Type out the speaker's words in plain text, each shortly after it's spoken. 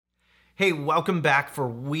Hey, welcome back for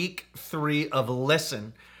week 3 of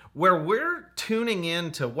Listen, where we're tuning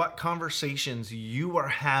in to what conversations you are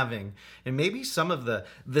having and maybe some of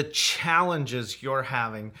the challenges you're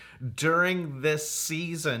having during this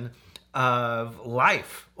season of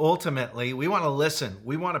life. Ultimately, we want to listen,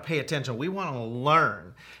 we want to pay attention, we want to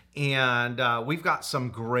learn. And we've got some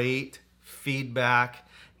great feedback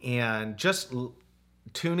and just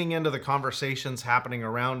tuning into the conversations happening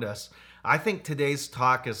around us. I think today's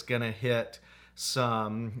talk is going to hit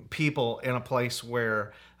some people in a place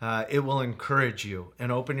where it will encourage you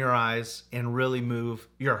and open your eyes and really move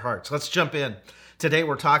your hearts. Let's jump in. Today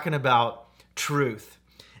we're talking about truth.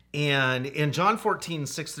 And in John 14,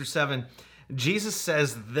 6 through 7, Jesus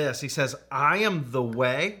says this. He says, I am the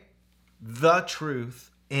way, the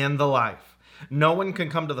truth, and the life. No one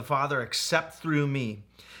can come to the Father except through me.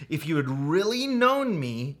 If you had really known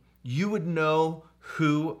me, you would know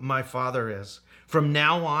who my Father is. From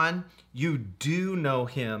now on, you do know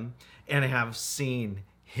him and have seen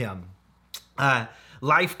him.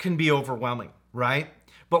 Life can be overwhelming, right?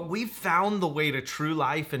 But we've found the way to true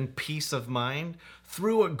life and peace of mind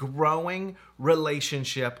through a growing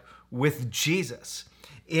relationship with Jesus.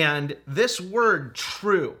 And this word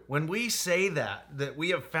true, when we say that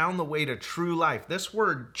we have found the way to true life, this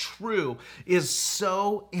word true is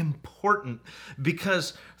so important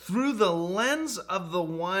because through the lens of the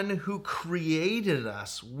one who created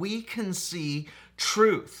us, we can see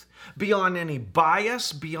truth beyond any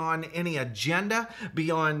bias, beyond any agenda,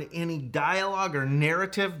 beyond any dialogue or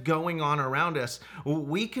narrative going on around us.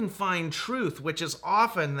 We can find truth, which is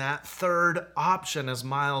often that third option, as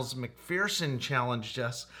Miles McPherson challenged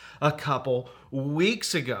us a couple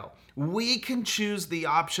weeks ago. We can choose the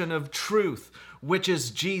option of truth, which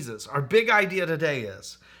is Jesus. Our big idea today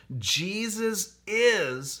is Jesus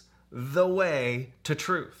is the way to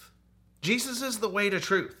truth. Jesus is the way to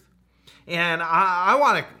truth. And I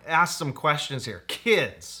want to ask some questions here.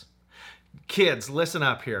 Kids, listen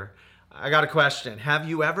up here. I got a question. Have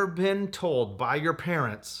you ever been told by your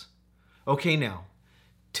parents, okay, now,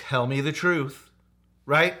 tell me the truth,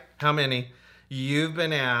 right? How many? You've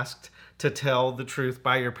been asked to tell the truth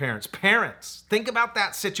by your parents. Parents, think about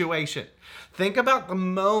that situation. Think about the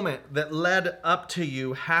moment that led up to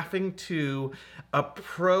you having to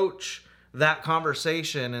approach that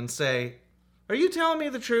conversation and say, are you telling me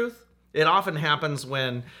the truth? It often happens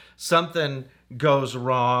when something goes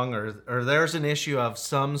wrong or there's an issue of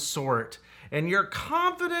some sort, and you're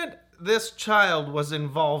confident this child was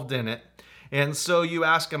involved in it. And so you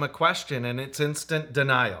ask him a question and it's instant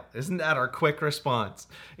denial. Isn't that our quick response?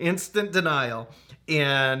 Instant denial.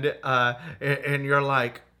 And you're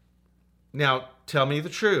like, now tell me the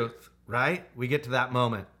truth, right? We get to that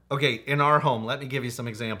moment. Okay, in our home, let me give you some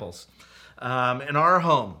examples. In our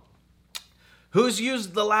home, who's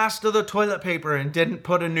used the last of the toilet paper and didn't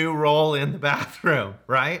put a new roll in the bathroom,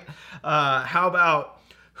 right? How about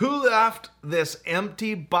who left this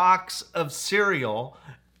empty box of cereal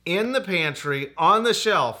in the pantry on the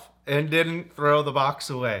shelf and didn't throw the box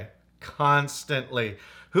away? Constantly.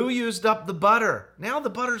 Who used up the butter? Now the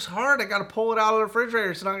butter's hard. I got to pull it out of the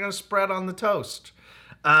refrigerator. It's not going to spread on the toast.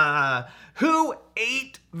 Who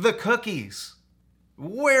ate the cookies?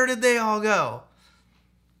 Where did they all go?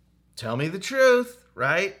 Tell me the truth,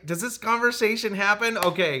 right? Does this conversation happen?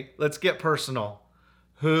 Okay, let's get personal.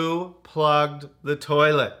 Who plugged the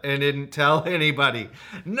toilet and didn't tell anybody?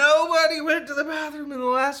 Nobody went to the bathroom in the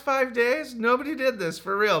last 5 days. Nobody did this,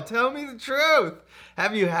 for real. Tell me the truth.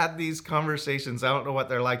 Have you had these conversations? I don't know what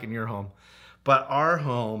they're like in your home, but our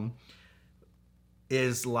home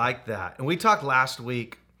is like that. And we talked last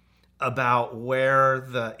week about where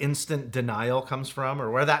the instant denial comes from, or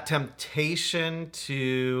where that temptation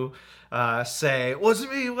to say, it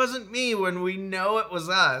wasn't me, when we know it was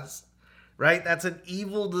us, right? That's an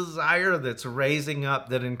evil desire that's raising up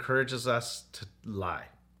that encourages us to lie,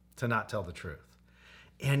 to not tell the truth.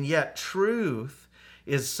 And yet truth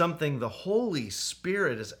is something the Holy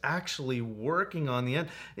Spirit is actually working on the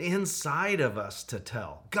inside of us to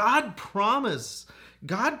tell. God promises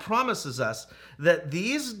us that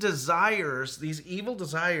these desires, these evil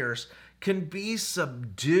desires, can be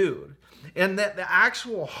subdued, and that the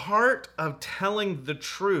actual heart of telling the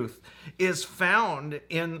truth is found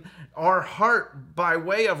in our heart by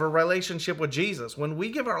way of a relationship with Jesus. When we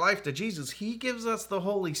give our life to Jesus, he gives us the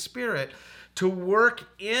Holy Spirit to work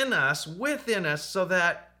in us, within us, so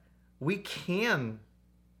that we can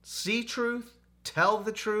see truth, tell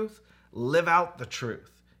the truth, live out the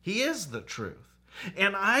truth. He is the truth.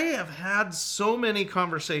 And I have had so many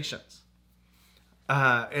conversations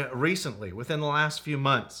recently, within the last few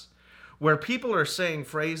months, where people are saying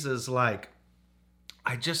phrases like,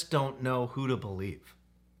 I just don't know who to believe.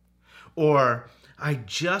 Or I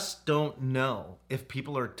just don't know if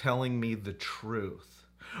people are telling me the truth.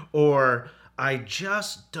 Or I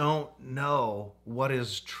just don't know what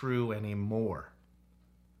is true anymore.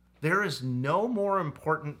 There is no more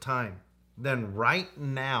important time than right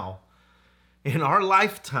now in our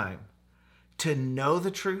lifetime to know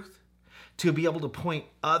the truth, to be able to point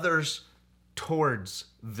others towards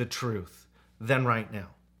the truth than right now.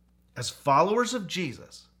 As followers of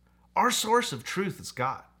Jesus, our source of truth is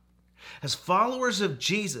God. As followers of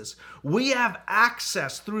Jesus, we have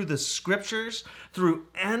access through the scriptures, through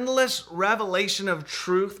endless revelation of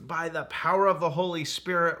truth by the power of the Holy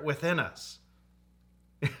Spirit within us.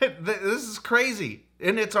 This is crazy,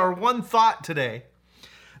 and it's our one thought today.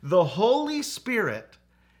 The Holy Spirit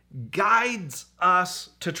guides us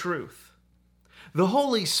to truth. The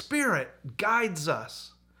Holy Spirit guides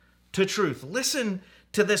us to truth. Listen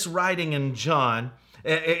to this writing in John.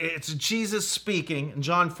 It's Jesus speaking in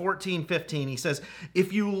John 14:15. He says,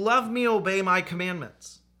 "If you love me, obey my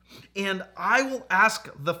commandments. And I will ask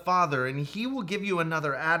the Father, and he will give you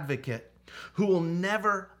another advocate who will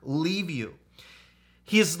never leave you.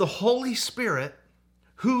 He is the Holy Spirit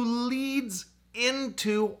who leads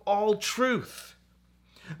into all truth.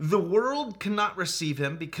 The world cannot receive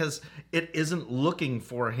him because it isn't looking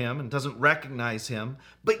for him and doesn't recognize him,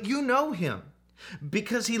 but you know him,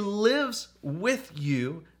 because he lives with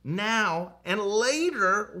you now and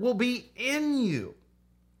later will be in you.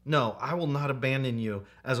 No, I will not abandon you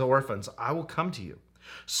as orphans. I will come to you.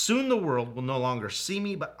 Soon the world will no longer see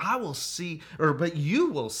me, but you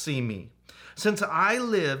will see me. Since I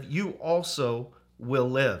live, you also will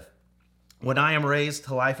live. When I am raised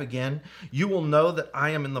to life again, you will know that I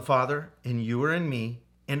am in the Father, and you are in me,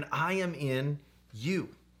 and I am in you.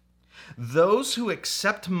 Those who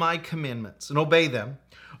accept my commandments and obey them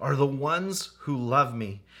are the ones who love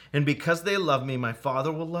me. And because they love me, my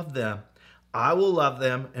Father will love them. I will love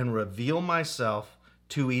them and reveal myself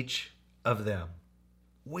to each of them."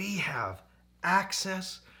 We have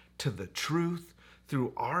access to the truth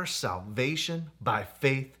through our salvation by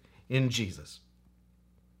faith in Jesus.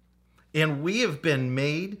 And we have been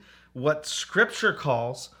made what Scripture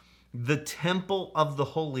calls the temple of the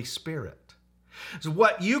Holy Spirit. So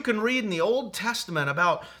what you can read in the Old Testament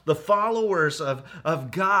about the followers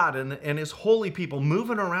of God and his holy people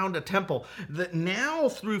moving around a temple, that now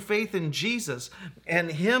through faith in Jesus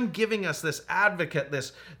and him giving us this advocate,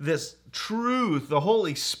 this truth, the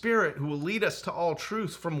Holy Spirit who will lead us to all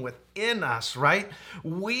truth from within us, right?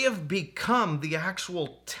 We have become the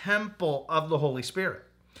actual temple of the Holy Spirit.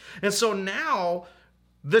 And so now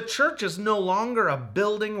the church is no longer a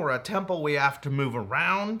building or a temple we have to move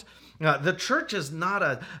around. The church is not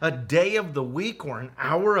a day of the week or an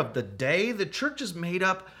hour of the day. The church is made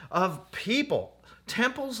up of people,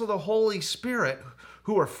 temples of the Holy Spirit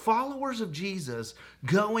who are followers of Jesus,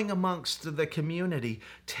 going amongst the community,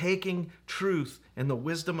 taking truth and the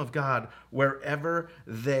wisdom of God wherever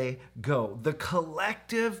they go. The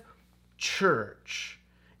collective church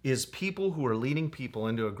is people who are leading people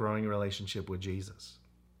into a growing relationship with Jesus.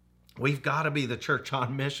 We've got to be the church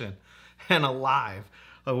on mission and alive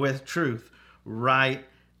with truth right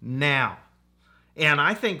now. And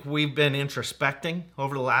I think we've been introspecting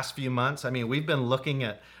over the last few months. I mean, we've been looking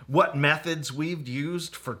at what methods we've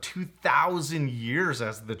used for 2,000 years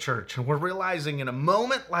as the church. And we're realizing in a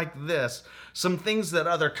moment like this, some things that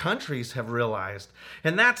other countries have realized.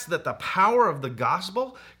 And that's that the power of the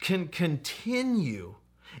gospel can continue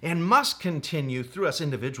and must continue through us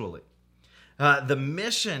individually. The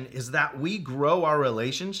mission is that we grow our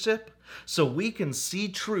relationship so we can see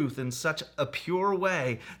truth in such a pure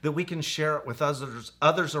way that we can share it with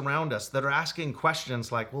others around us that are asking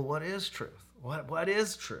questions like, well, what is truth? What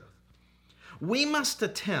is truth? We must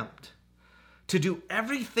attempt to do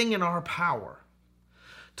everything in our power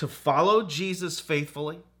to follow Jesus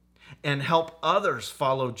faithfully and help others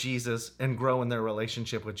follow Jesus and grow in their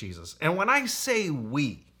relationship with Jesus. And when I say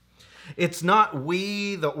we, it's not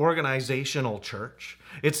we, the organizational church.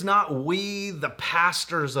 It's not we, the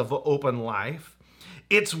pastors of Open Life.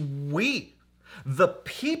 It's we, the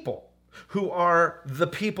people who are the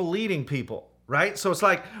people leading people, right? So it's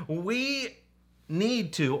like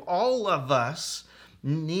all of us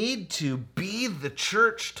need to be the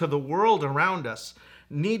church to the world around us,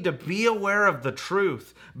 need to be aware of the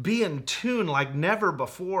truth, be in tune like never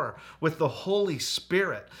before with the Holy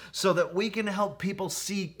Spirit so that we can help people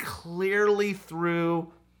see clearly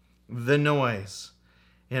through the noise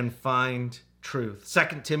and find truth.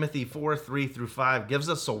 2 Timothy 4:3-5 gives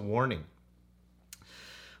us a warning.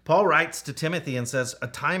 Paul writes to Timothy and says, a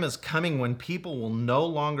time is coming when people will no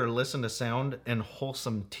longer listen to sound and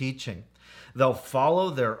wholesome teaching. They'll follow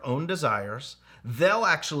their own desires. They'll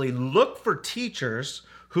actually look for teachers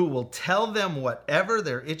who will tell them whatever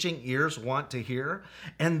their itching ears want to hear,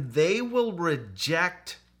 and they will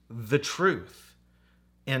reject the truth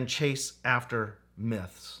and chase after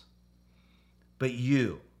myths. But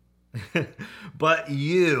you,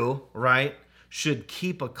 right, should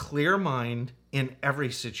keep a clear mind in every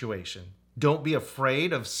situation. Don't be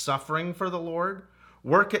afraid of suffering for the Lord.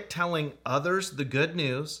 Work at telling others the good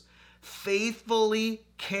news. Faithfully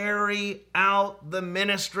carry out the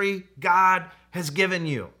ministry God has given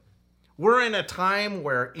you. We're in a time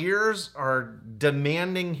where ears are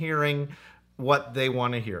demanding hearing what they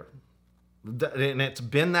want to hear. And it's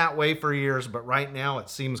been that way for years, but right now it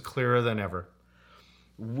seems clearer than ever.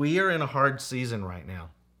 We are in a hard season right now,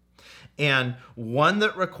 and one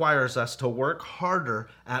that requires us to work harder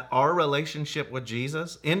at our relationship with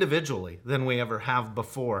Jesus individually than we ever have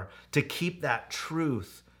before, to keep that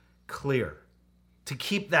truth clear, to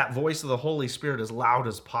keep that voice of the Holy Spirit as loud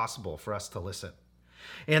as possible for us to listen.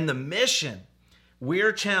 And the mission,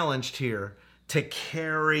 we're challenged here to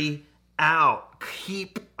carry out,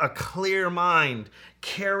 keep a clear mind,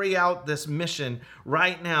 carry out this mission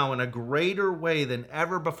right now in a greater way than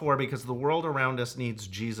ever before, because the world around us needs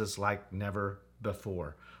Jesus like never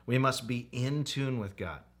before. We must be in tune with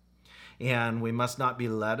God, and we must not be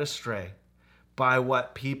led astray by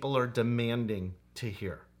what people are demanding to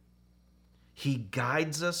hear. He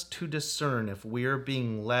guides us to discern if we're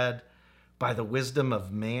being led by the wisdom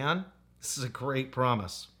of man. This is a great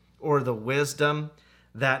promise. Or the wisdom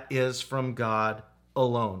that is from God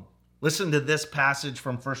alone. Listen to this passage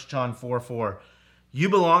from 1 John 4:4. You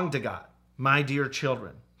belong to God, my dear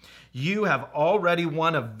children. You have already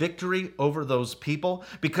won a victory over those people,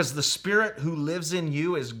 because the Spirit who lives in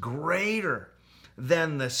you is greater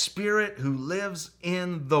than the spirit who lives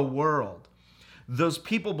in the world. Those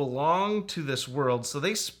people belong to this world, so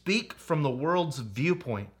they speak from the world's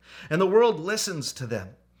viewpoint, and the world listens to them.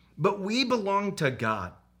 But we belong to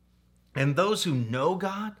God, and those who know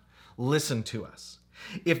God listen to us.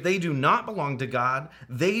 If they do not belong to God,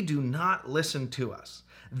 they do not listen to us.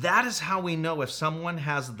 That is how we know if someone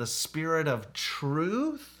has the spirit of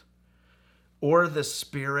truth or the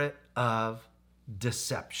spirit of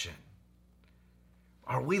deception.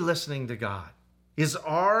 Are we listening to God? Is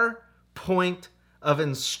our point of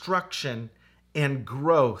instruction and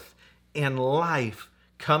growth and life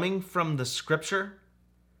coming from the Scripture?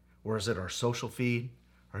 Or is it our social feed,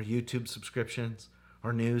 our YouTube subscriptions,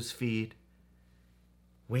 our news feed?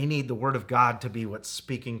 We need the Word of God to be what's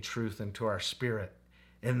speaking truth into our spirit.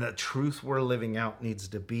 And the truth we're living out needs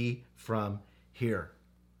to be from here.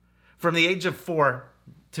 From the age of 4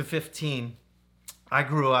 to 15, I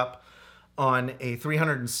grew up on a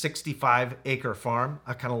 365-acre farm.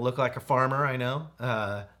 I kind of look like a farmer, I know.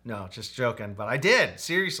 No, just joking, but I did,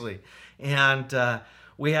 seriously. And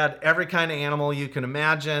we had every kind of animal you can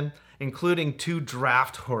imagine, including 2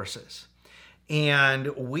 draft horses.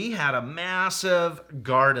 And we had a massive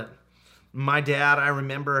garden. My dad, I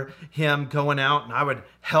remember him going out, and I would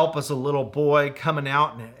help as a little boy coming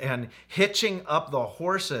out and hitching up the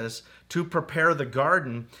horses to prepare the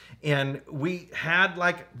garden. And we had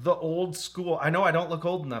like the old school, I know I don't look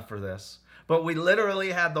old enough for this, but we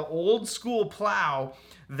literally had the old school plow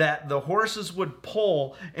that the horses would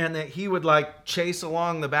pull, and that he would like chase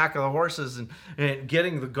along the back of the horses and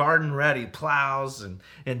getting the garden ready, plows and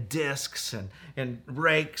discs and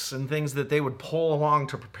rakes and things that they would pull along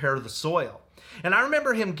to prepare the soil. And I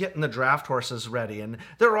remember him getting the draft horses ready, and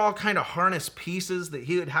there were all kind of harness pieces that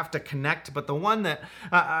he would have to connect. But the one that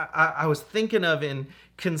I was thinking of in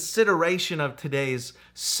consideration of today's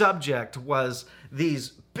subject was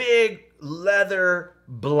these big leather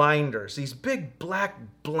blinders, these big black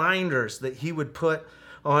blinders that he would put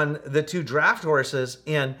on the 2 draft horses.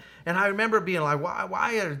 And I remember being like,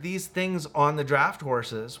 why are these things on the draft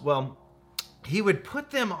horses? Well, he would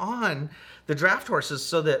put them on the draft horses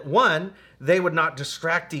so that, one, they would not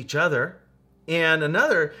distract each other, and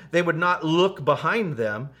another, they would not look behind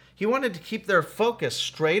them. He wanted to keep their focus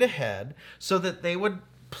straight ahead so that they would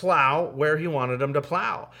plow where he wanted them to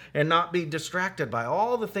plow and not be distracted by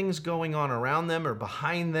all the things going on around them or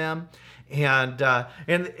behind them. And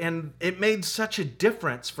it made such a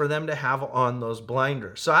difference for them to have on those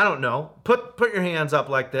blinders. So I don't know, put your hands up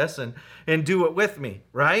like this and do it with me,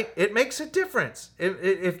 right? It makes a difference.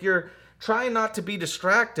 If you're trying not to be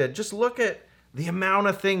distracted, just look at the amount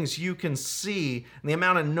of things you can see and the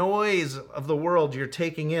amount of noise of the world you're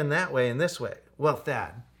taking in that way and this way. Well,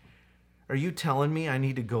 Thad, are you telling me I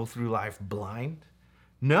need to go through life blind?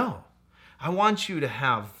 No, I want you to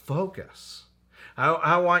have focus.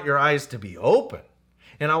 I want your eyes to be open.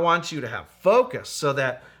 And I want you to have focus so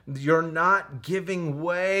that you're not giving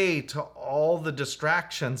way to all the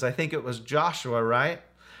distractions. I think it was Joshua, right?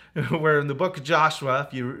 Where in the book of Joshua,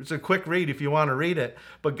 it's a quick read if you want to read it,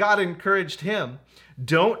 but God encouraged him,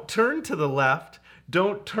 don't turn to the left,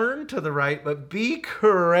 don't turn to the right, but be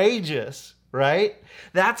courageous, right?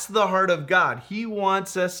 That's the heart of God. He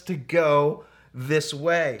wants us to go this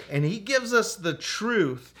way, and he gives us the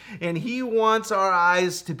truth, and he wants our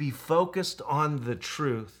eyes to be focused on the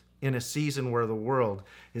truth in a season where the world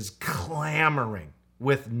is clamoring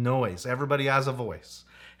with noise. Everybody has a voice.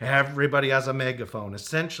 Everybody has a megaphone.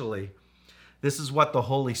 Essentially, this is what the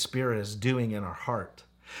Holy Spirit is doing in our heart.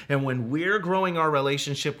 And when we're growing our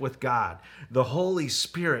relationship with God, the Holy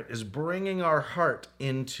Spirit is bringing our heart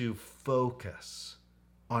into focus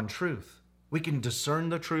on truth. We can discern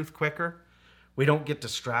the truth quicker. We don't get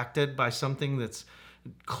distracted by something that's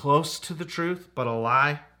close to the truth, but a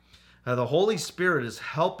lie. The Holy Spirit is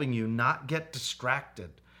helping you not get distracted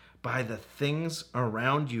by the things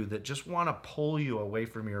around you that just want to pull you away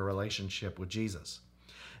from your relationship with Jesus.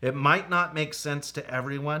 It might not make sense to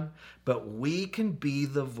everyone, but we can be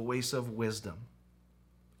the voice of wisdom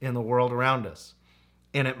in the world around us.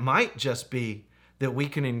 And it might just be that we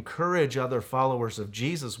can encourage other followers of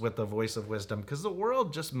Jesus with the voice of wisdom, because the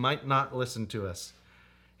world just might not listen to us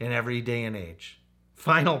in every day and age.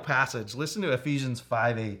 Final passage, listen to Ephesians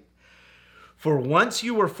 5:8. For once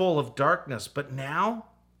you were full of darkness, but now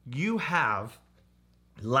you have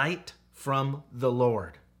light from the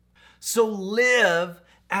Lord. So live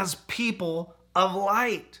as people of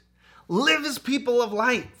light. Live as people of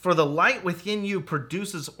light, for the light within you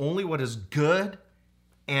produces only what is good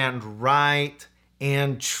and right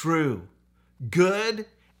and true. Good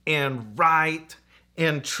and right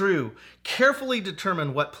and true. Carefully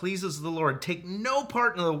determine what pleases the Lord. Take no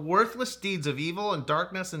part in the worthless deeds of evil and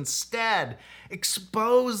darkness. Instead,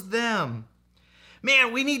 expose them.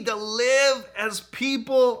 Man, we need to live as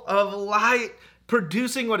people of light,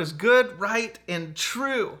 producing what is good, right, and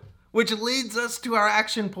true, which leads us to our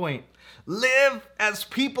action point. Live as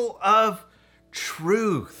people of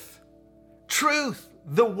truth. Truth.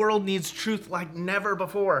 The world needs truth like never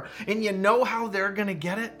before. And you know how they're going to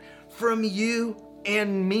get it? From you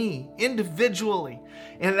and me, individually.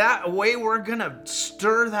 And that way we're going to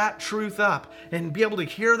stir that truth up and be able to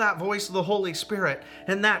hear that voice of the Holy Spirit.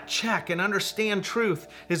 And that check and understand truth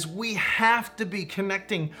is we have to be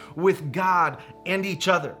connecting with God and each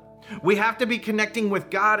other. We have to be connecting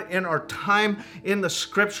with God in our time in the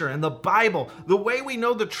scripture and the Bible. The way we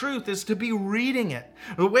know the truth is to be reading it.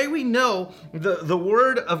 The way we know the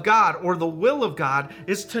word of God or the will of God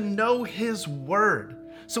is to know his word.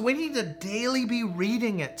 So we need to daily be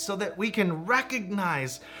reading it so that we can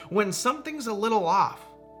recognize when something's a little off.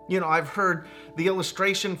 You know, I've heard the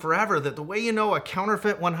illustration forever that the way you know a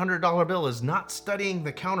counterfeit $100 bill is not studying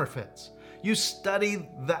the counterfeits. You study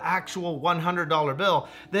the actual $100 bill,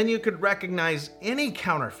 then you could recognize any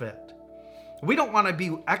counterfeit. We don't want to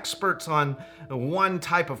be experts on one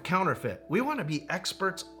type of counterfeit. We want to be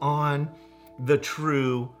experts on the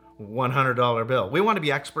true $100 bill. We want to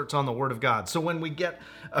be experts on the Word of God. So when we get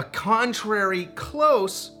a contrary,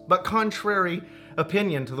 close, but contrary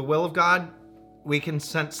opinion to the will of God, we can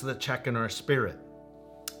sense the check in our spirit.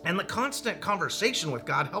 And the constant conversation with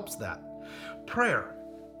God helps that. Prayer,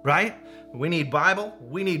 right? We need Bible,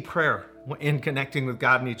 we need prayer in connecting with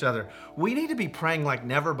God and each other. We need to be praying like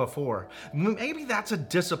never before. Maybe that's a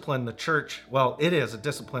discipline the church, well, it is a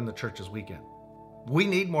discipline the church is weak in. We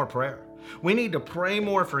need more prayer. We need to pray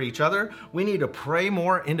more for each other. We need to pray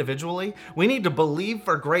more individually. We need to believe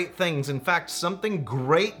for great things. In fact, something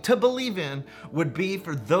great to believe in would be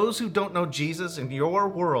for those who don't know Jesus in your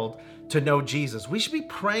world to know Jesus. We should be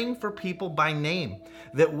praying for people by name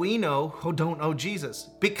that we know who don't know Jesus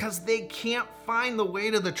because they can't find the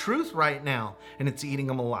way to the truth right now, and it's eating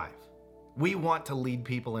them alive. We want to lead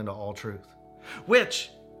people into all truth,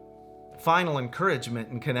 which final encouragement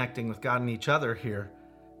in connecting with God and each other here.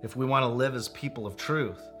 If we want to live as people of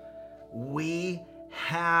truth, we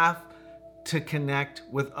have to connect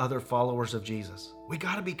with other followers of Jesus. We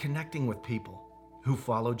got to be connecting with people who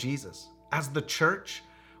follow Jesus. As the church,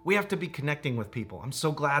 we have to be connecting with people. I'm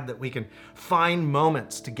so glad that we can find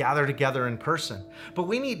moments to gather together in person, but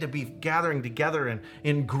we need to be gathering together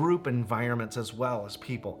in group environments as well as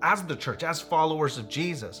people, as the church, as followers of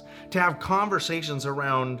Jesus, to have conversations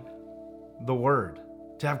around the Word,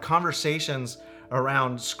 to have conversations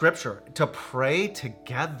around Scripture, to pray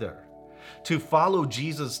together, to follow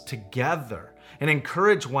Jesus together, and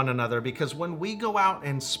encourage one another, because when we go out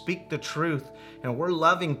and speak the truth and we're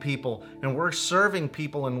loving people and we're serving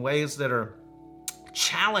people in ways that are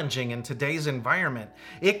challenging in today's environment,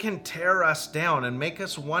 it can tear us down and make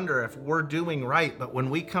us wonder if we're doing right. But when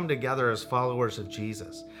we come together as followers of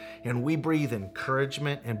Jesus and we breathe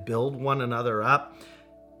encouragement and build one another up,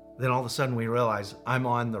 then all of a sudden we realize I'm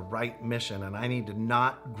on the right mission and I need to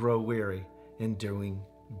not grow weary in doing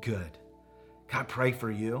good. God, pray for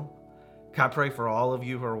you. God, pray for all of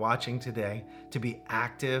you who are watching today to be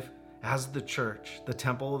active as the church, the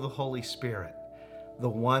temple of the Holy Spirit, the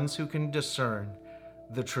ones who can discern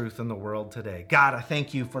the truth in the world today. God, I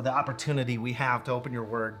thank you for the opportunity we have to open your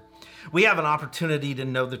word. We have an opportunity to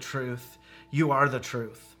know the truth. You are the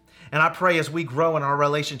truth. And I pray as we grow in our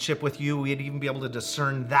relationship with you, we'd even be able to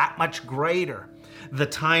discern that much greater the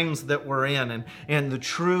times that we're in and the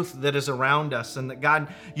truth that is around us. And that,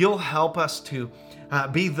 God, you'll help us to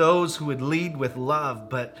be those who would lead with love,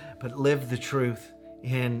 but live the truth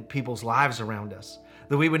in people's lives around us.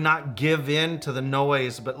 That we would not give in to the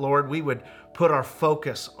noise, but Lord, we would put our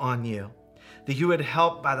focus on you. That you would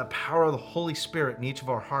help by the power of the Holy Spirit in each of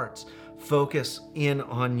our hearts, focus in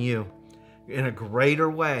on you in a greater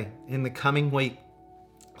way in the coming week.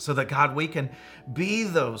 So that, God, we can be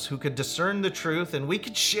those who could discern the truth and we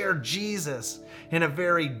could share Jesus in a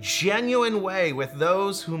very genuine way with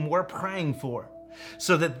those whom we're praying for,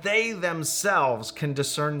 so that they themselves can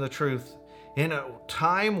discern the truth in a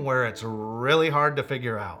time where it's really hard to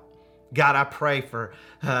figure out. God, I pray for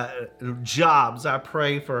jobs. I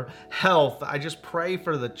pray for health. I just pray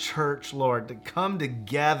for the church, Lord, to come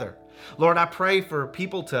together. Lord, I pray for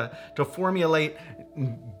people to formulate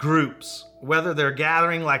groups, whether they're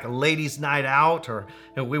gathering like a ladies' night out or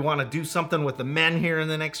we want to do something with the men here in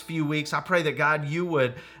the next few weeks. I pray that, God, you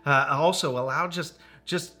would also allow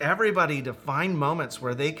just everybody to find moments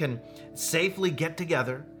where they can safely get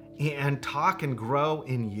together and talk and grow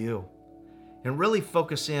in you, and really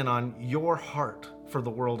focus in on your heart for the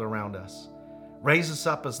world around us. Raise us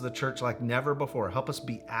up as the church like never before. Help us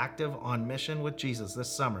be active on mission with Jesus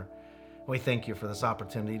this summer. We thank you for this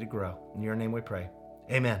opportunity to grow. In your name we pray.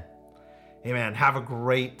 Amen. Amen. Have a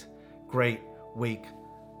great, great week.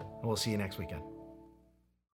 And we'll see you next weekend.